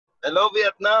Hello,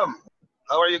 Vietnam.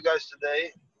 How are you guys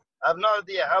today? I have no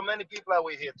idea. How many people are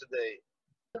we here today?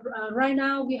 Right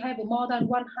now, we have more than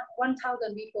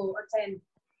 1,000 people attend.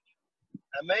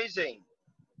 Amazing.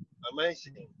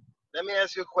 Amazing. Let me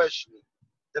ask you a question.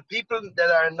 The people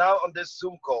that are now on this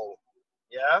Zoom call,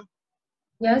 yeah?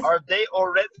 Yes. Are they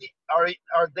already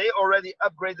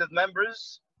upgraded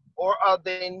members, or are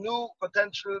they new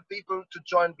potential people to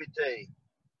join VITAE?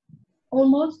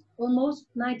 Almost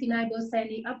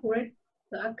 99% upgrade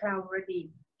the account already.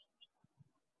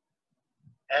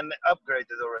 And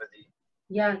upgraded already.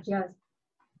 Yeah, yes.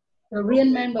 The real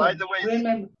member. By the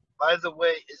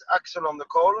way, is Axel on the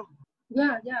call?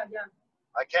 Yeah.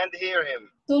 I can't hear him.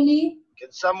 Tony?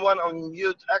 Can someone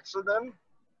unmute Axel then,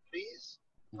 please?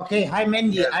 Okay, hi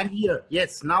Mendy, yes. I'm here.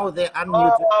 Yes, now they're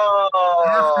unmuted.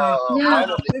 Oh,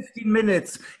 after 15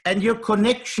 minutes, and your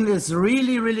connection is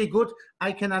really, really good.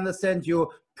 I can understand you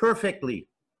perfectly.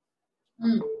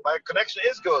 My connection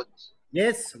is good.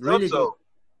 Yes, really good.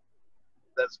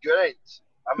 That's great.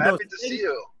 I'm happy to see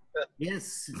you.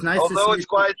 Yes, it's nice Although to see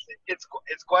you.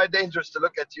 it's quite dangerous to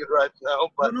look at you right now.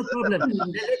 But no problem.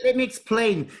 Let me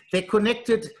explain. They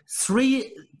connected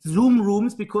 3 Zoom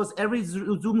rooms because every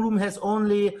Zoom room has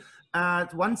only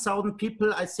 1,000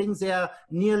 people. I think there are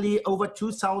nearly over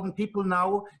 2,000 people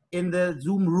now in the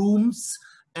Zoom rooms,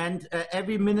 and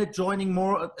every minute joining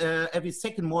more, every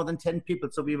second more than 10 people.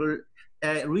 So we will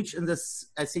reach in this,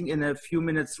 I think, in a few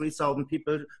minutes, 3,000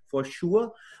 people for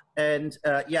sure. And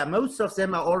yeah, most of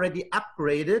them are already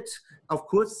upgraded. Of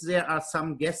course, there are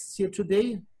some guests here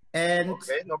today. And,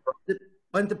 okay, no problem.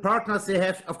 And the partners they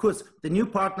have, of course, the new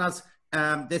partners,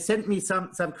 they sent me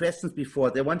some questions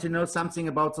before. They want to know something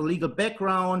about the legal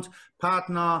background,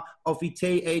 partner of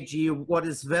VITAE AG, what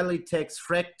is VITAE,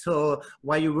 Fractal,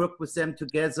 why you work with them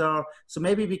together. So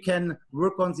maybe we can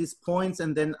work on these points,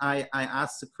 and then I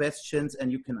ask the questions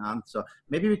and you can answer.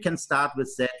 Maybe we can start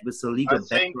with that, with the legal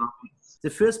background. The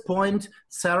first point,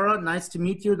 Sarah, nice to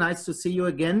meet you, nice to see you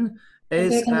again,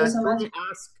 is Tony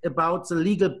asked about the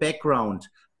legal background.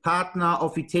 Partner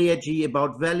of VITAE AG,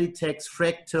 about VITAE,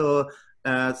 Fractal.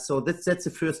 So that's the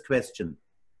first question.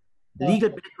 Legal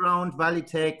background,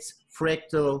 VITAE,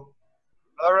 Fractal.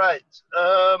 All right.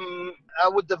 I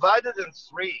would divide it in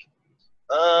 3.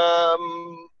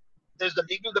 There's the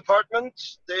legal department,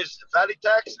 there's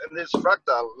VITAE, and there's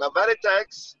Fractal. Now, VITAE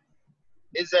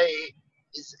is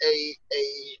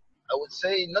I would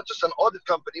say not just an audit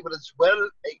company, but as well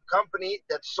a company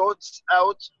that sorts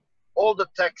out all the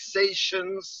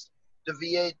taxations, the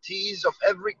VATs of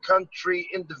every country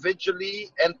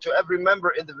individually and to every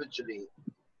member individually.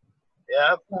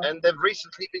 Yeah, and they've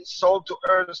recently been sold to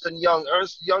Ernst & Young.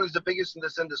 Ernst & Young is the biggest in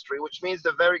this industry, which means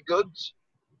they're very good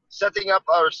setting up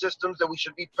our systems that we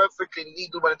should be perfectly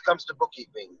legal when it comes to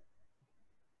bookkeeping.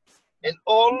 In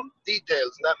all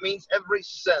details, that means every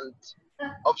cent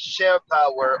of share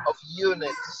power, of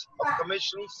units, of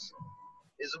commissions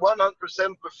is 100%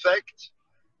 perfect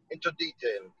into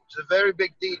detail. It's a very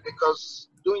big deal because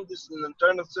doing this in an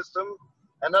internal system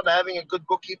and not having a good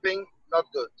bookkeeping, not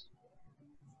good.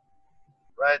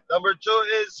 Right. Number 2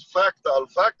 is Fractal.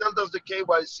 Fractal does the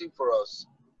KYC for us,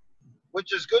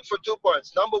 which is good for 2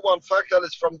 points. Number 1, Fractal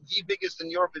is from the biggest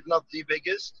in Europe, if not the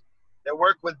biggest. They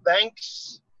work with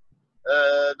banks.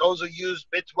 Those who use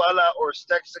Bitwala or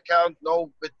Stax account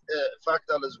know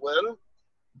Fractal as well.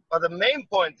 But the main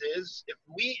point is, if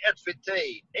we at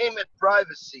VITAE aim at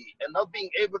privacy and not being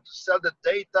able to sell the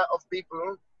data of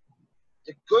people,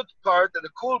 the good part and the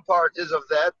cool part is of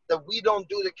that we don't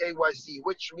do the KYC,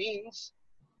 which means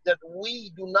that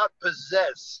we do not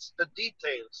possess the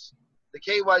details, the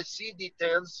KYC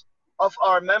details of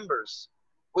our members,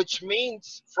 which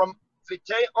means from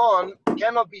VITAE on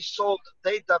cannot be sold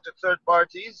data to third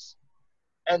parties.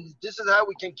 And this is how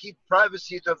we can keep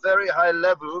privacy to a very high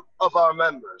level of our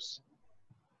members.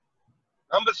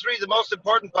 Number 3, the most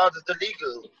important part is the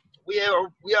legal. We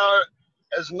are,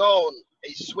 as known,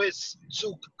 a Swiss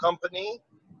Zug company.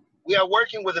 We are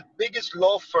working with the biggest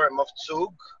law firm of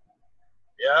Zug,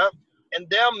 yeah, and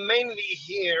they are mainly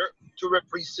here to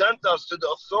represent us to the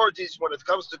authorities when it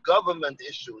comes to government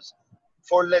issues,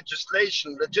 for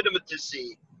legislation,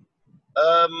 legitimacy,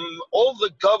 all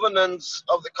the governance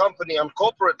of the company on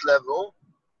corporate level,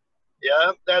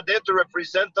 yeah, they're there to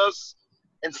represent us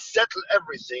and settle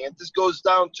everything. And this goes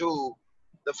down to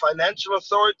the financial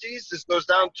authorities, this goes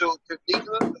down to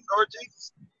legal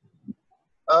authorities,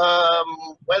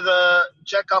 whether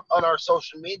check up on our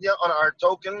social media, on our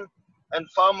token, and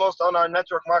foremost on our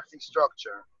network marketing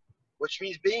structure, which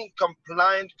means being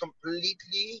compliant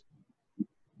completely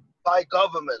by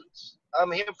government.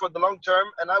 I'm here for the long term,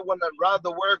 and I want to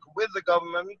rather work with the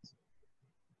government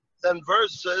than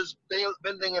versus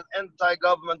building an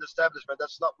anti-government establishment.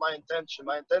 That's not my intention.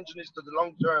 My intention is to the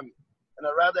long term, and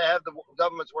I'd rather have the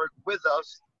governments work with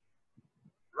us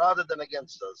rather than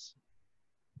against us.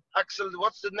 Axel,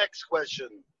 what's the next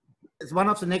question? One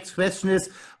of the next questions is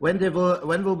when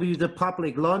will be the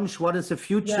public launch? What is the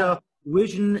future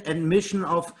vision and mission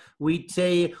of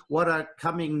VITAE? What are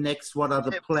coming next? What are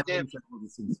the plans? And all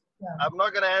these things? I'm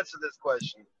not going to answer this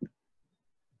question.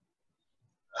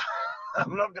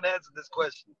 I'm not going to answer this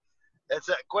question. It's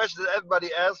a question that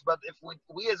everybody asks, but if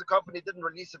we as a company didn't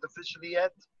release it officially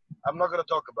yet, I'm not going to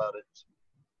talk about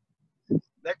it.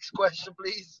 Next question,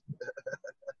 please.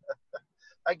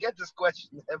 I get this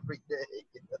question every day.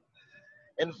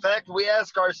 In fact, we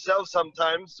ask ourselves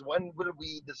sometimes, when will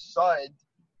we decide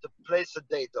to place a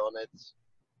date on it?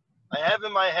 I have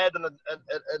in my head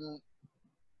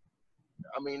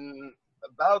I mean,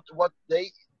 about what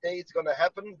day it's going to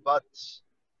happen, but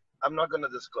I'm not going to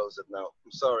disclose it now.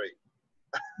 I'm sorry.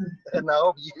 And I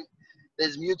hope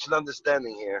there's mutual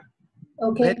understanding here.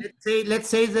 Okay. Let's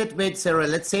say that, wait, Sarah,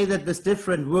 let's say that with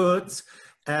different words,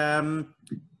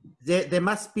 there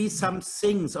must be some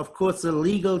things, of course, the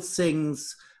legal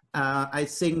things. I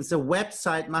think the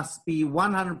website must be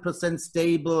 100%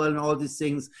 stable and all these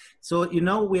things. So, you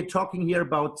know, we're talking here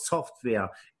about software,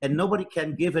 and nobody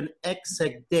can give an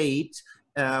exact date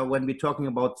when we're talking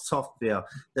about software.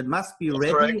 That must be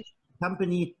ready. Correct. The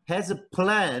company has a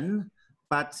plan,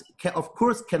 but of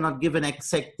course cannot give an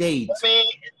exact date.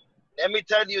 Let me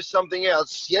tell you something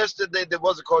else. Yesterday there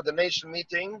was a coordination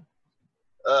meeting.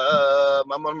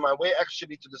 I'm on my way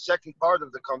actually to the second part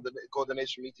of the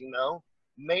coordination meeting now,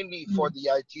 mainly for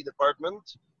the IT department.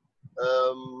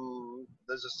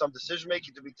 There's some decision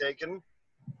making to be taken,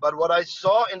 but what I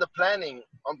saw in the planning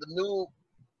on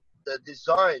the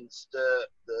designs, the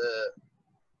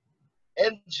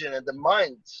engine and the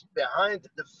mind behind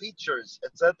the features,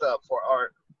 etc., for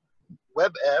our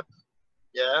web app,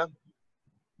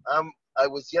 I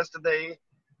was yesterday.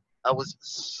 I was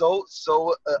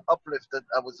so uplifted.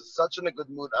 I was such in a good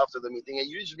mood after the meeting. And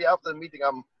usually after the meeting,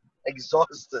 I'm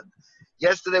exhausted.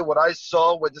 Yesterday, what I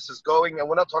saw where this is going, and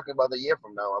we're not talking about a year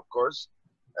from now, of course,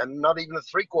 and not even a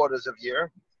 3/4 of a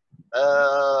year.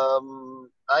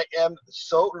 I am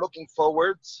so looking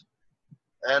forward,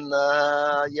 and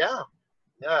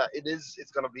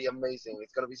it's going to be amazing.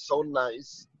 It's going to be so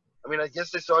nice. I mean, I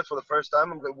guess I saw it for the first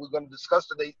time. We're going to discuss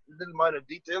today little minor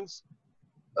details.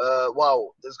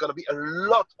 Wow, there's going to be a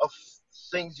lot of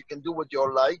things you can do with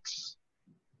your likes.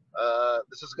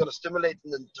 This is going to stimulate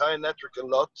the entire network a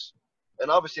lot,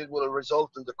 and obviously it will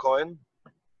result in the coin.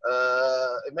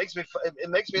 It makes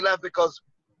me laugh because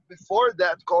before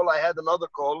that call I had another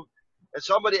call, and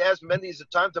somebody asked, Mendy, is it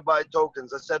time to buy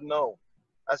tokens? I said no.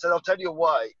 I said, I'll tell you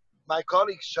why. My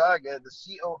colleague Shag, the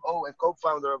COO and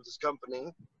co-founder of this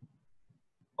company,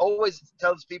 always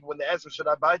tells people when they ask him, should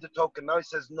I buy the token? Now he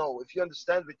says, no. If you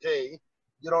understand VITAE,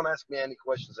 you don't ask me any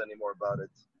questions anymore about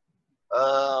it.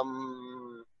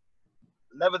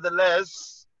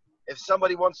 Nevertheless, if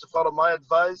somebody wants to follow my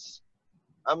advice,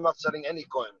 I'm not selling any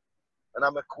coin. And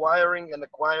I'm acquiring and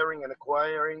acquiring and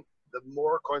acquiring the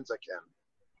more coins I can.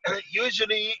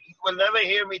 Usually, you will never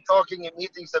hear me talking in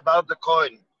meetings about the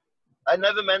coin. I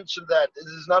never mentioned that. It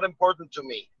is not important to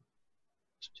me.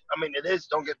 I mean, it is,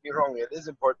 don't get me wrong, it is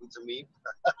important to me.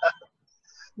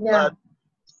 But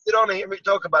you don't hear me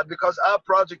talk about it because our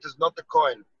project is not the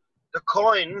coin. The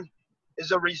coin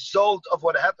is a result of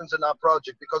what happens in our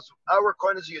project because our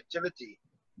coin is a utility.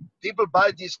 People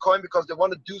buy these coins because they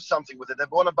want to do something with it. They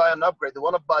want to buy an upgrade. They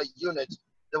want to buy units.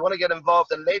 They want to get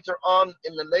involved. And later on,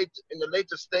 in the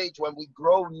later stage, when we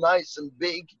grow nice and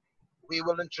big, we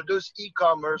will introduce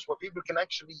e-commerce where people can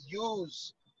actually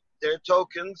use their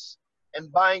tokens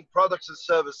and buying products and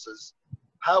services.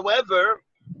 However,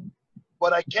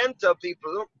 what I can tell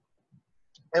people,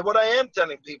 and what I am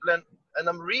telling people, and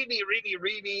I'm really, really,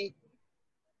 really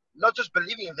not just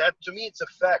believing in that, to me it's a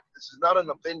fact, this is not an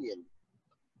opinion.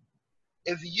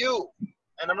 If you,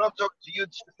 and I'm not talking to you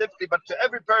specifically, but to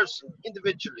every person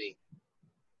individually,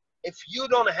 if you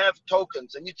don't have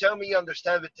tokens and you tell me you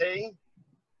understand VITAE,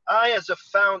 I, as a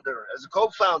founder, as a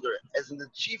co-founder, as the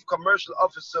chief commercial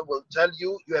officer, will tell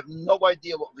you, you have no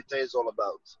idea what VITAE is all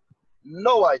about.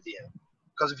 No idea.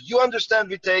 Because if you understand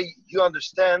VITAE, you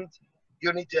understand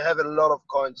you need to have a lot of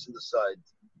coins on the side.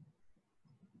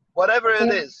 Whatever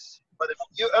it is. But if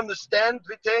you understand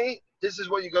VITAE, this is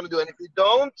what you're going to do. And if you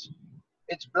don't,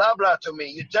 it's blah, blah to me.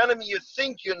 You're telling me you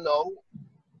think you know,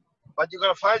 but you're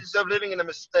going to find yourself living in a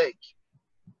mistake.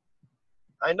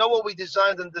 I know what we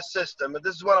designed in this system, and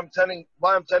this is what I'm telling,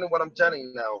 why I'm telling what I'm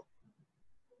telling now.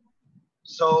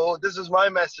 So this is my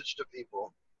message to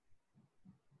people.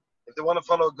 if they want to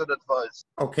follow good advice.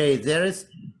 Okay, there is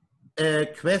a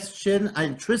question, an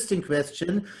interesting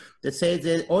question. They say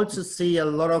they also see a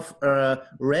lot of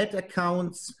red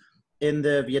accounts in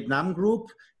the Vietnam group.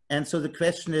 And so the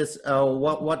question is,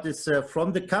 what is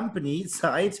from the company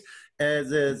side,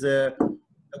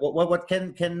 what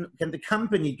can the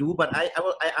company do? But I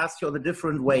ask you on a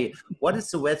different way. What is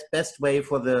the best way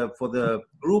for the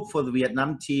group, for the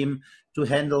Vietnam team to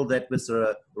handle that with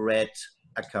a red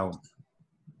account?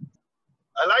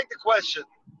 I like the question.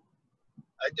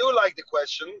 I do like the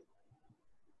question.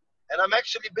 And I'm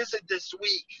actually busy this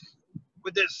week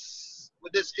with this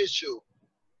issue.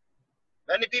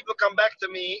 Many people come back to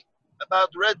me about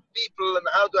red people and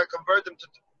how do I convert them to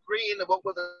green and what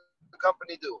will the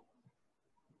company do?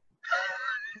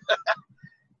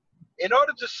 In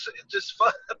order to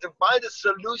find a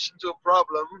solution to a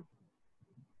problem,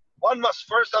 one must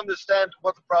first understand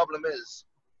what the problem is.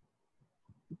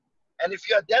 And if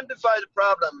you identify the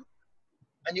problem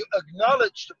and you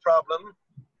acknowledge the problem,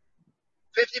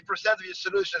 50% of your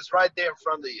solution is right there in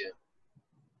front of you.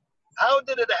 How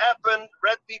did it happen,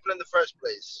 red people in the first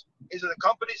place? Is it the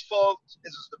company's fault?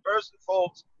 Is it the person's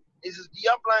fault? Is it the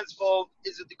upline's fault?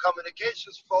 Is it the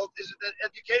communications fault? Is it the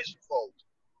education fault?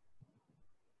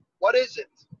 What is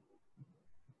it?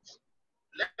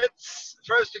 Let's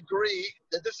first agree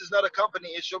that this is not a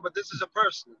company issue, but this is a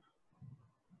person.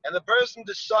 And the person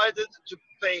decided to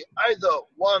pay either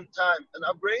one time an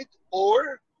upgrade,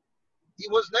 or he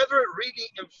was never really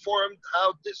informed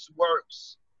how this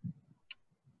works.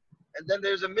 And then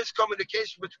there's a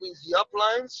miscommunication between the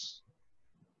uplines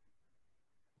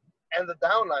and the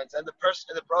downlines and the person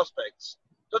and the prospects.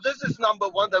 So this is number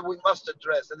one that we must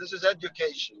address, and this is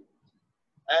education.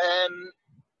 And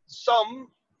some,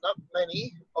 not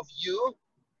many of you,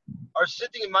 are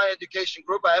sitting in my education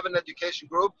group. I have an education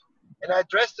group, and I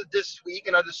addressed it this week,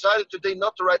 and I decided today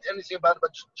not to write anything about it,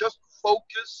 but just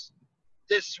focus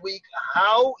this week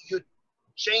how you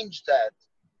change that.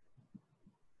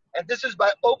 And this is by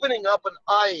opening up an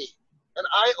eye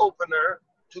opener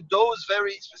to those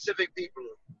very specific people.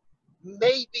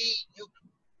 Maybe you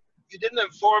didn't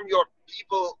inform your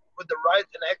people with the right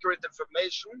and accurate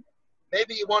information.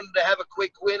 Maybe you wanted to have a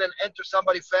quick win and enter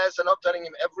somebody fast and not telling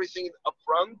him everything up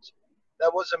front.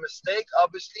 That was a mistake,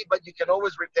 obviously, but you can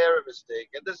always repair a mistake.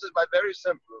 And this is by very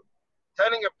simple.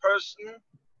 Telling a person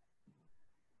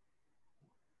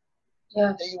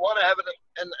that you want to have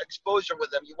an exposure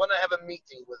with them. You want to have a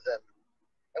meeting with them.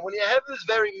 And when you have this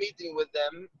very meeting with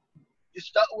them, you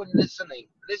start with listening.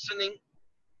 Listening,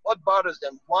 what bothers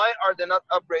them? Why are they not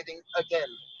upgrading again?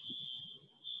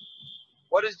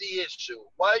 What is the issue?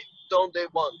 Why don't they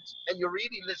want? And you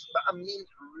really listen. I mean,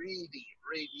 really,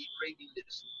 really, really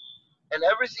listen. And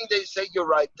everything they say, you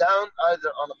write down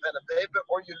either on a pen and paper,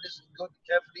 or you listen good,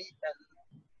 carefully, and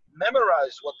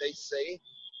memorize what they say,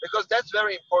 because that's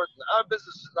very important. Our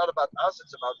business is not about us,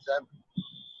 it's about them.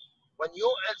 When you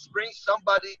bring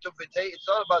somebody to VITAE, it's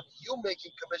not about you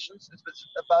making commissions, it's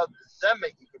about them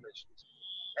making commissions.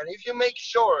 And if you make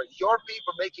sure your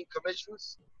people making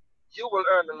commissions, you will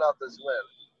earn a lot as well.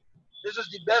 This is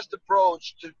the best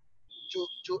approach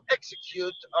to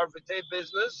execute our VITAE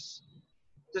business.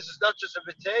 This is not just a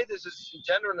VITAE, this is in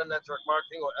general a network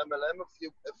marketing or MLM,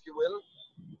 if you will.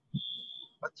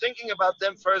 But thinking about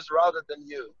them first rather than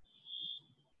you.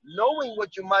 Knowing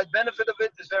what you might benefit of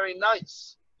it is very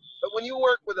nice. But when you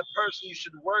work with a person, you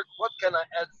should work, what can I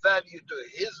add value to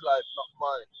his life, not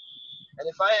mine? And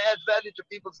if I add value to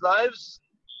people's lives,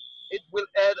 it will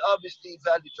add obviously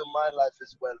value to my life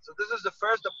as well. So this is the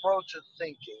first approach of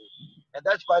thinking. And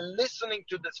that's by listening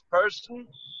to this person.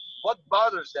 What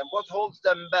bothers them? What holds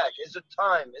them back? Is it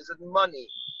time? Is it money?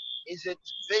 Is it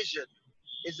vision?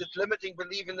 Is it limiting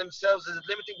belief in themselves? Is it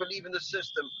limiting belief in the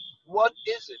system? What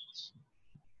is it?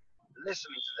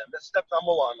 Listening to them. That's step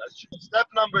number one. Step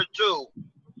number two.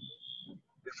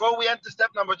 Before we enter step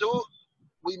number two,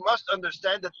 we must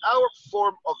understand that our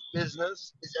form of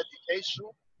business is education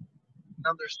and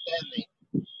understanding.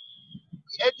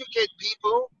 We educate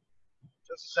people.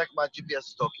 Just a second, my GPS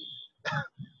is talking.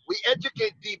 We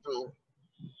educate people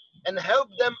and help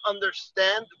them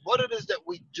understand what it is that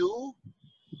we do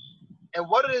and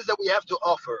what it is that we have to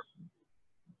offer.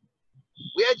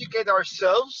 We educate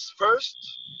ourselves first,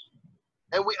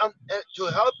 and we to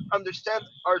help understand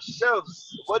ourselves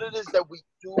what it is that we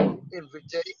do in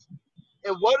VITAE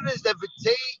and what it is that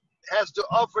VITAE has to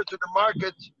offer to the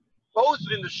market, both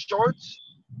in the short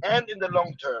and in the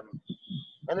long term.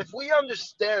 And if we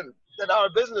understand that our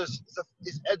business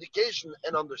is education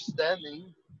and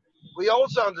understanding, we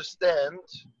also understand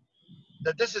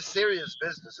that this is serious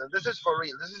business and this is for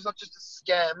real. This is not just a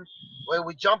scam where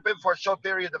we jump in for a short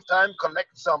period of time, collect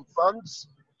some funds,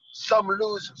 some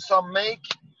lose, some make,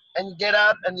 and get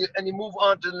out, and you move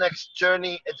on to the next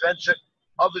journey, adventure,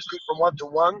 obviously from one to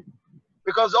one.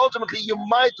 Because ultimately you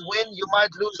might win, you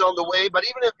might lose on the way, but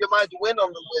even if you might win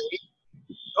on the way,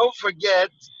 don't forget,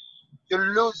 you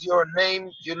lose your name,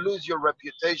 you lose your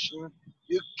reputation.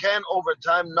 You can over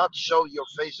time not show your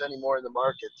face anymore in the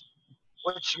market,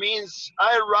 which means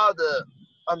I rather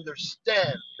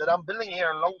understand that I'm building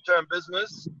here a long-term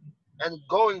business and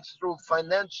going through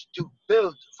finance to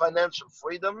build financial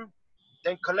freedom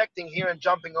than collecting here and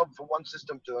jumping up from one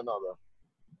system to another.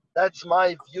 That's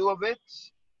my view of it.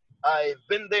 I've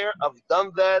been there, I've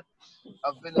done that,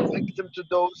 I've been a victim to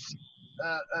those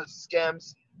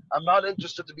scams. I'm not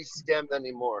interested to be scammed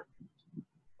anymore.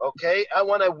 Okay, I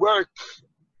want to work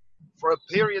for a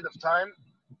period of time,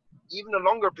 even a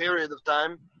longer period of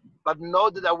time, but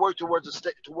know that I work towards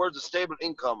a stable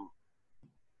income.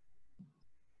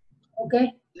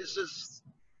 Okay. This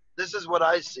is what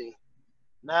I see.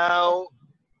 Now,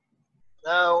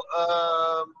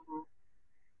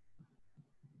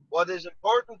 what is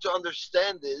important to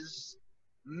understand is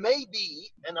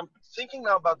maybe, and I'm thinking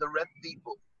now about the red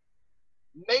people,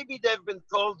 maybe they've been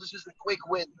told this is a quick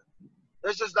win.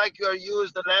 This is like you are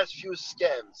used the last few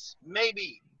scams.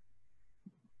 Maybe.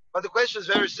 But the question is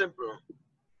very simple.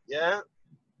 Yeah?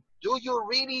 Do you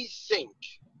really think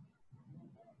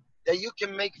that you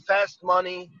can make fast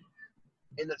money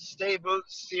in a stable,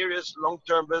 serious,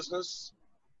 long-term business?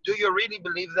 Do you really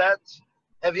believe that?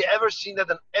 Have you ever seen that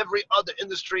in every other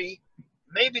industry?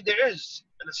 Maybe there is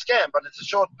in a scam, but it's a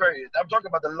short period. I'm talking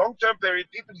about the long-term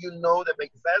period, people you know that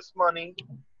make fast money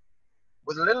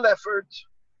with little effort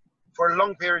for a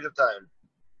long period of time.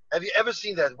 Have you ever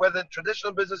seen that? Whether in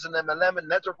traditional business, in MLM, in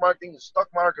network marketing, in stock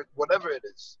market, whatever it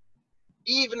is.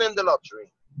 Even in the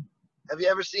lottery. Have you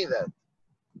ever seen that?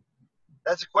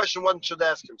 That's a question one should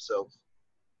ask himself.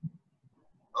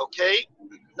 Okay?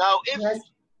 Now, if Yes.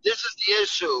 this is the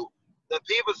issue, that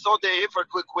people thought they're here for a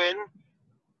quick win,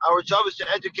 our job is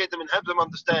to educate them and help them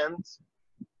understand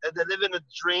that they live in a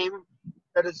dream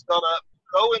that is going to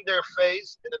blow in their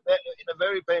face in a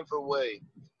very painful way.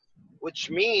 Which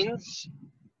means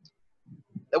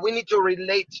that we need to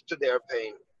relate to their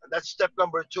pain. And that's step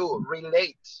number 2,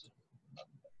 relate.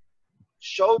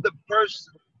 Show the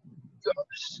person to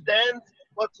understand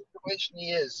what situation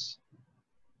he is.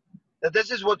 That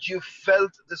this is what you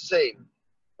felt the same.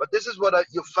 But this is what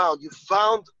you found. You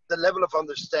found the level of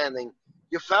understanding.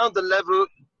 You found the level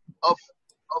of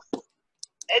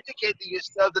educating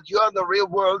yourself that you're in the real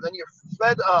world and you're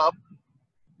fed up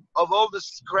of all the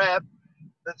scrap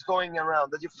that's going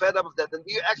around, that you're fed up of that, and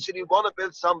you actually want to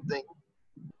build something.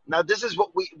 Now, this is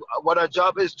what our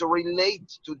job is, to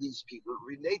relate to these people,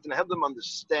 relate and help them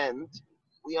understand.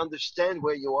 We understand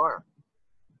where you are.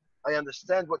 I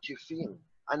understand what you feel,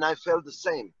 and I felt the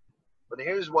same. But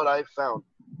here's what I found.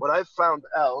 What I found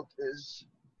out is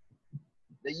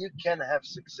that you can have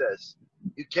success.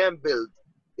 You can build.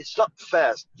 It's not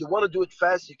fast. You want to do it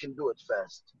fast, you can do it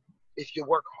fast. If you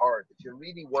work hard, if you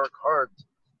really work hard,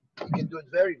 you can do it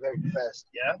very, very fast,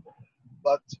 yeah?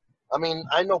 But, I mean,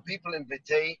 I know people in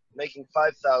VITAE making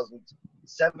 $5,000,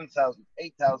 $7,000,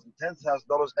 $8,000,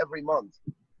 $10,000 every month.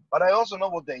 But I also know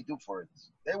what they do for it.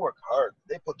 They work hard.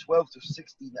 They put 12 to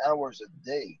 16 hours a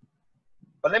day.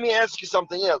 But let me ask you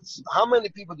something else. How many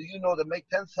people do you know that make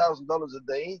 $10,000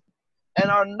 a day and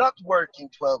are not working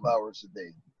 12 hours a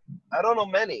day? I don't know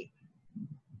many.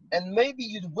 And maybe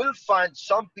you will find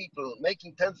some people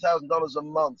making $10,000 a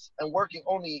month and working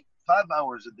only 5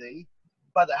 hours a day.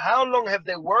 But how long have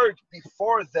they worked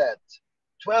before that?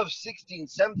 12, 16,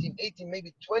 17, 18,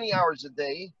 maybe 20 hours a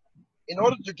day in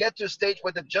order to get to a stage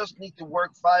where they just need to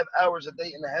work 5 hours a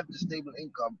day and have the stable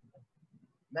income.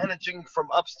 Managing from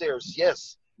upstairs,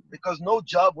 yes, because no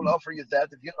job will offer you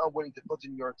that if you're not willing to put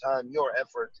in your time, your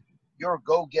effort, your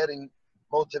go-getting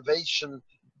motivation,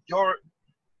 your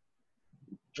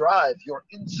drive, your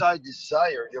inside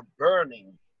desire, your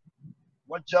burning.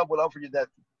 What job will offer you that?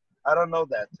 I don't know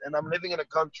that. And I'm living in a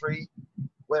country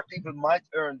where people might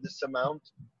earn this amount,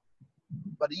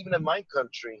 but even in my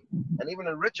country, and even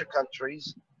in richer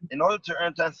countries, in order to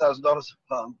earn $10,000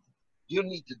 a month, you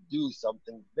need to do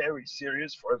something very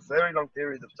serious for a very long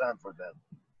period of time for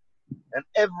that. And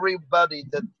everybody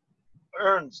that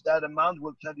earns that amount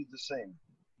will tell you the same.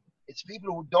 It's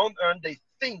people who don't earn, they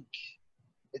think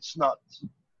it's not.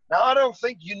 Now, I don't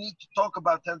think you need to talk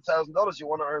about $10,000. You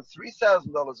want to earn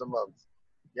 $3,000 a month.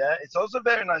 Yeah, it's also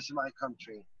very nice in my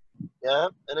country. Yeah,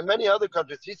 and in many other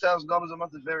countries, $3,000 a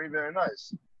month is very, very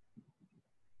nice.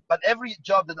 But every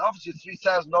job that offers you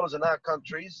 $3,000 in our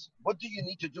countries, what do you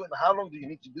need to do and how long do you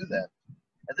need to do that?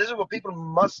 And this is what people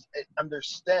must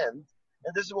understand,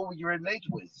 and this is what we relate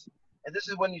with. And this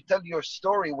is when you tell your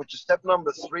story, which is step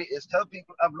number 3, is tell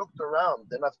people, I've looked around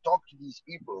and I've talked to these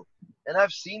people and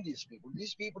I've seen these people.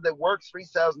 These people that work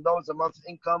 $3,000 a month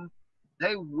income,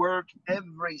 they work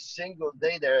every single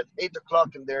day. They're at 8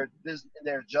 o'clock in their business, in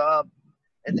their job,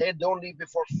 and they don't leave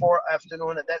before 4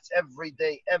 afternoon, and that's every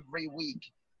day, every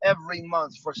week, every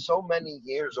month for so many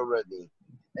years already.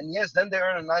 And yes, then they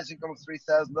earn a nice income of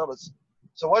 $3,000.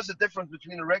 So what's the difference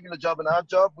between a regular job and our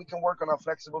job? We can work on our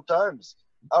flexible times.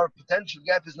 Our potential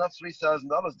gap is not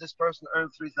 $3,000. This person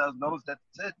earned $3,000. That's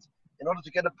it. In order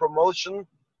to get a promotion,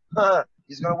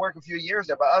 he's going to work a few years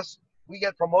there. But us, we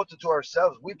get promoted to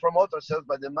ourselves. We promote ourselves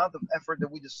by the amount of effort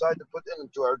that we decide to put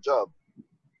into our job.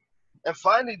 And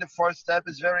finally, the 4th step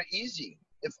is very easy.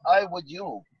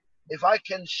 If I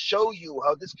can show you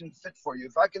how this can fit for you,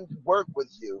 if I can work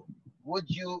with you, would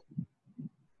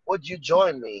you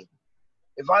join me?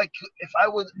 If I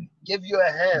would give you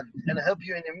a hand and help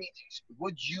you in your meetings,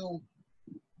 would you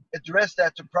address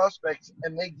that to prospects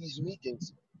and make these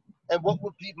meetings? And what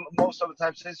would people most of the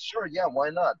time say? Sure, yeah, why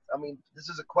not? I mean, this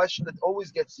is a question that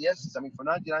always gets yeses. I mean, for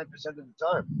 99% of the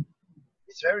time.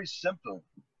 It's very simple.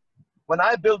 When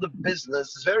I build a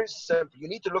business, it's very simple. You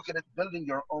need to look at it building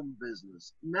your own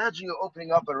business. Imagine you're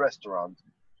opening up a restaurant.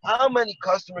 How many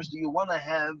customers do you want to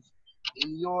have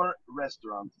in your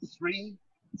restaurant? 3,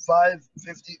 5,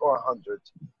 50, or 100?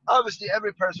 Obviously,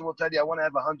 every person will tell you, I want to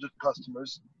have 100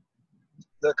 customers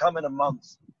that come in a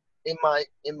month in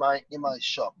my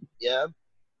shop. Yeah.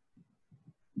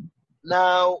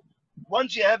 Now,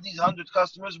 once you have these 100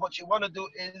 customers, what you want to do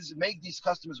is make these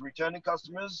customers returning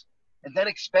customers, and then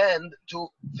expand to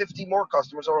 50 more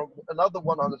customers or another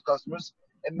 100 customers,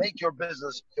 and make your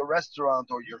business, your restaurant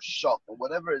or your shop or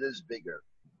whatever it is, bigger.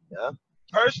 Yeah.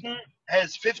 Person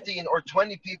has 15 or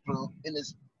 20 people in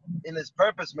his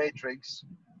purpose matrix.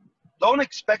 Don't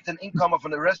expect an income of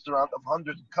a restaurant of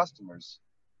 100 customers.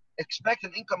 Expect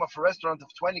an income of a restaurant of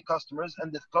 20 customers,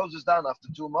 and it closes down after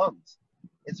 2 months.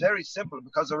 It's very simple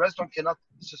because a restaurant cannot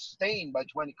sustain by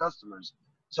 20 customers.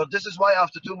 So this is why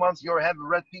after 2 months, you have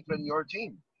red people in your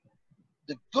team.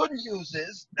 The good news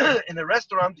is, in a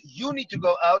restaurant, you need to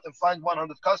go out and find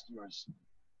 100 customers.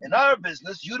 In our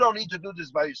business, you don't need to do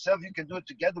this by yourself. You can do it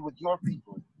together with your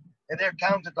people. And they're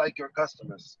counted like your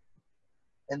customers.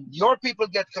 And your people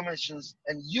get commissions,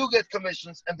 and you get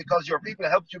commissions. And because your people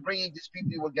helped you bring in these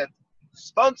people, you will get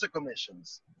sponsor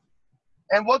commissions.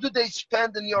 And what do they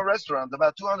spend in your restaurant?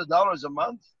 About $200 a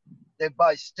month? They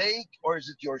buy steak, or is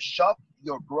it your shop,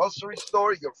 your grocery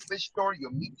store, your fish store,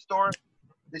 your meat store?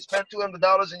 They spend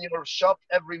 $200 in your shop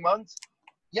every month.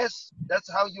 Yes,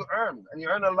 that's how you earn, and you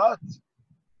earn a lot.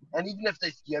 And even if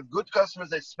you have good customers,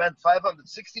 they spend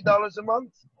 $560 a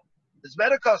month. It's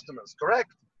better customers,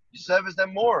 correct? You service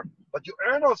them more, but you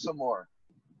earn also more.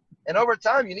 And over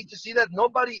time, you need to see that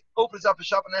nobody opens up a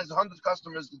shop and has 100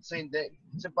 customers the same day.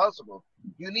 It's impossible.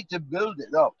 You need to build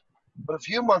it up. But a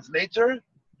few months later,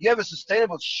 you have a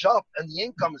sustainable shop, and the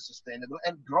income is sustainable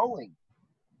and growing.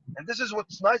 And this is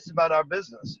what's nice about our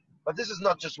business. But this is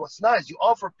not just what's nice. You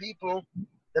offer people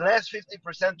the last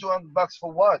 50%, $200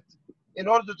 for what? In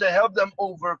order to help them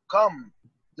overcome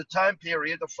the time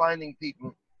period of finding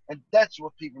people. And that's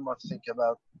what people must think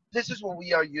about. This is where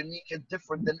we are unique and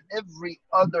different than every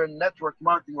other network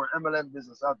marketing or MLM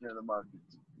business out there in the market.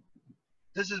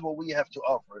 This is what we have to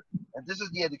offer. And this is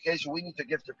the education we need to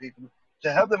give to people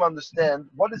to help them understand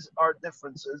what is our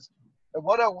differences and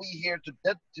what are we here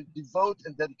to devote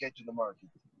and dedicate to the market.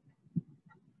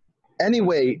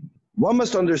 Anyway, one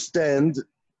must understand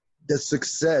that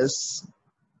success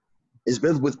is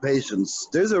built with patience.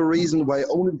 There's a reason why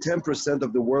only 10%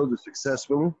 of the world is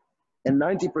successful, and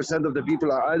 90% of the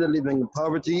people are either living in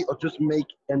poverty or just make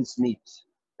ends meet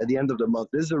at the end of the month.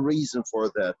 There's a reason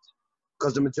for that.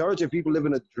 Because the majority of people live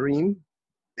in a dream,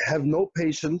 have no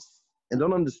patience, and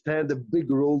don't understand the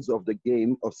big rules of the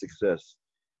game of success.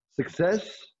 Success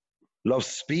loves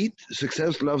speed.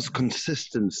 Success loves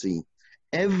consistency.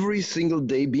 Every single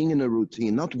day being in a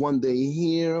routine, not one day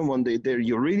here, one day there.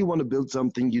 You really want to build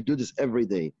something, you do this every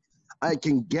day. I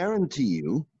can guarantee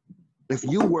you, if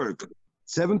you work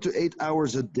 7 to 8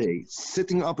 hours a day,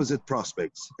 sitting opposite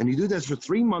prospects, and you do this for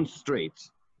 3 months straight,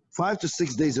 5 to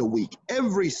 6 days a week,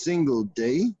 every single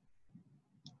day,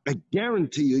 I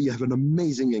guarantee you, you have an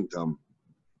amazing income.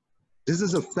 This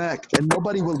is a fact, and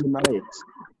nobody will deny it.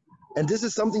 And this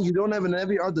is something you don't have in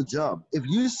every other job. If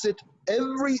you sit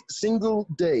every single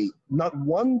day, not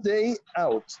one day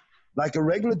out, like a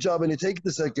regular job, and you take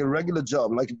this like a regular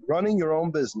job, like running your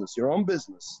own business, your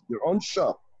own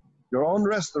shop, your own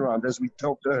restaurant, as we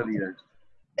talked earlier,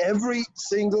 every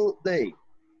single day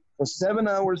for 7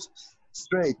 hours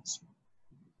straight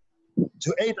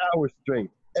to 8 hours straight,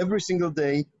 every single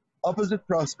day, opposite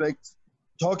prospects,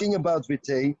 talking about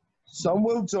VITAE. Some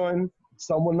will join,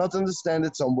 some will not understand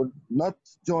it, some will not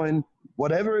join,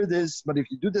 whatever it is. But if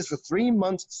you do this for 3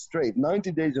 months straight,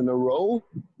 90 days in a row,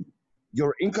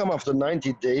 your income after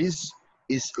 90 days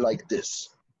is like this.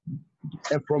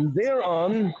 And from there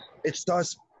on, it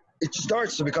starts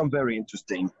to become very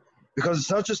interesting, because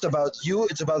it's not just about you,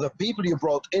 it's about the people you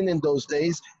brought in those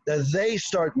days, that they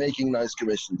start making nice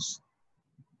commissions.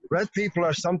 Red people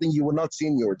are something you will not see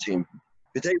in your team.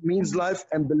 VITAE means life,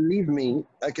 and believe me,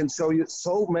 I can show you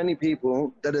so many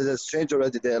people that it has changed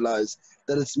already their lives,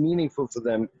 that it's meaningful for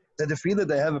them, that they feel that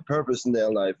they have a purpose in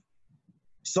their life.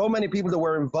 So many people that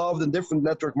were involved in different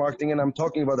network marketing, and I'm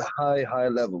talking about high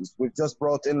levels. We've just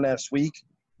brought in last week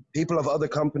people of other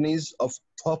companies of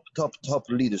top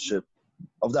leadership,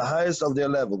 of the highest of their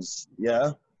levels,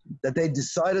 yeah? That they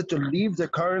decided to leave their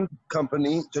current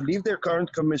company, to leave their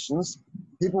current commissions,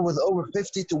 people with over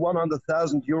 50 to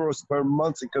 100,000 euros per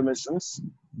month in commissions,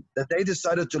 that they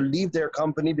decided to leave their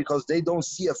company because they don't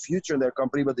see a future in their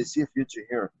company, but they see a future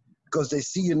here. Because they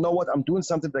see, you know what, I'm doing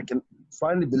something that I can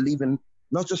finally believe in,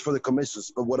 not just for the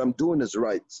commissions, but what I'm doing is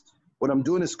right. What I'm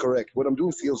doing is correct. What I'm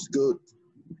doing feels good.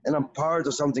 And I'm part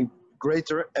of something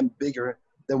greater and bigger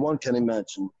than one can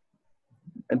imagine.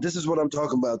 And this is what I'm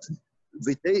talking about.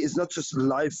 VITAE is not just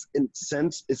life in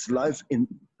sense, it's life in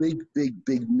big,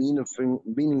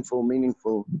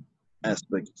 meaningful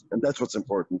aspects. And that's what's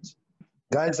important.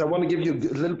 Guys, I want to give you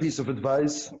a little piece of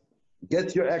advice.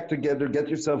 Get your act together, get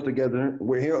yourself together.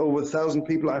 We're here over 1,000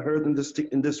 people I heard in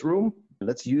this room.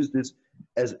 Let's use this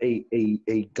as a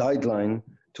guideline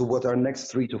to what our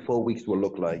next 3 to 4 weeks will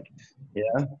look like.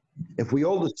 Yeah. If we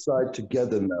all decide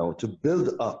together now to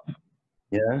build up,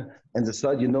 yeah, and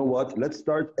decide, you know what, let's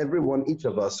start everyone, each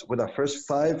of us, with our first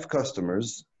 5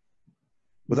 customers,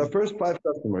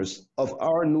 of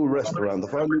our new restaurant,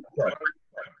 of our new shop,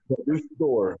 of our new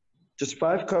store, just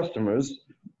 5 customers,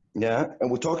 yeah,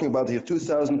 and we're talking about here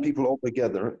 2,000 people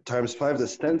altogether, times 5,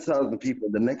 that's 10,000 people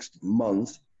in the next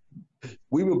month.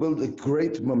 We will build a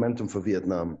great momentum for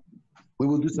Vietnam. We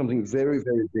will do something very,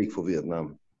 very big for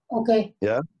Vietnam. Okay.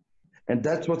 Yeah? And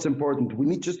that's what's important. We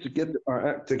need just to get our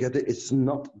act together. It's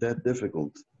not that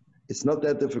difficult. It's not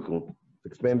that difficult to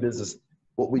explain business,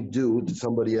 what we do to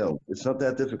somebody else. It's not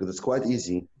that difficult. It's quite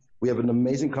easy. We have an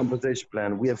amazing compensation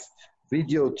plan. We have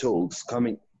video tools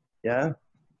coming. Yeah?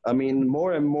 I mean,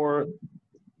 more and more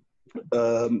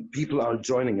people are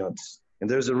joining us. And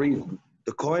there's a reason.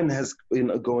 The coin has been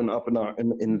going up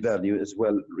in value as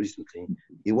well recently.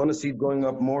 You want to see it going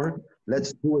up more?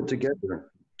 Let's do it together.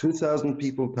 2,000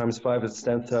 people times 5 is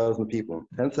 10,000 people.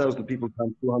 10,000 people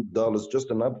times $200,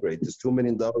 just an upgrade. There's $2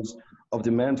 million of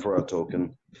demand for our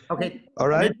token. Okay. All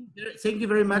right. Thank you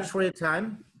very much for your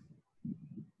time.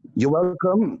 You're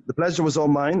welcome. The pleasure was all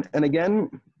mine. And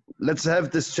again, let's have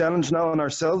this challenge now on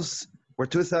ourselves. We're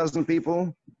 2,000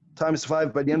 people times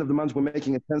 5. By the end of the month, we're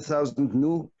making it 10,000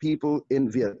 new people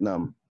in Vietnam.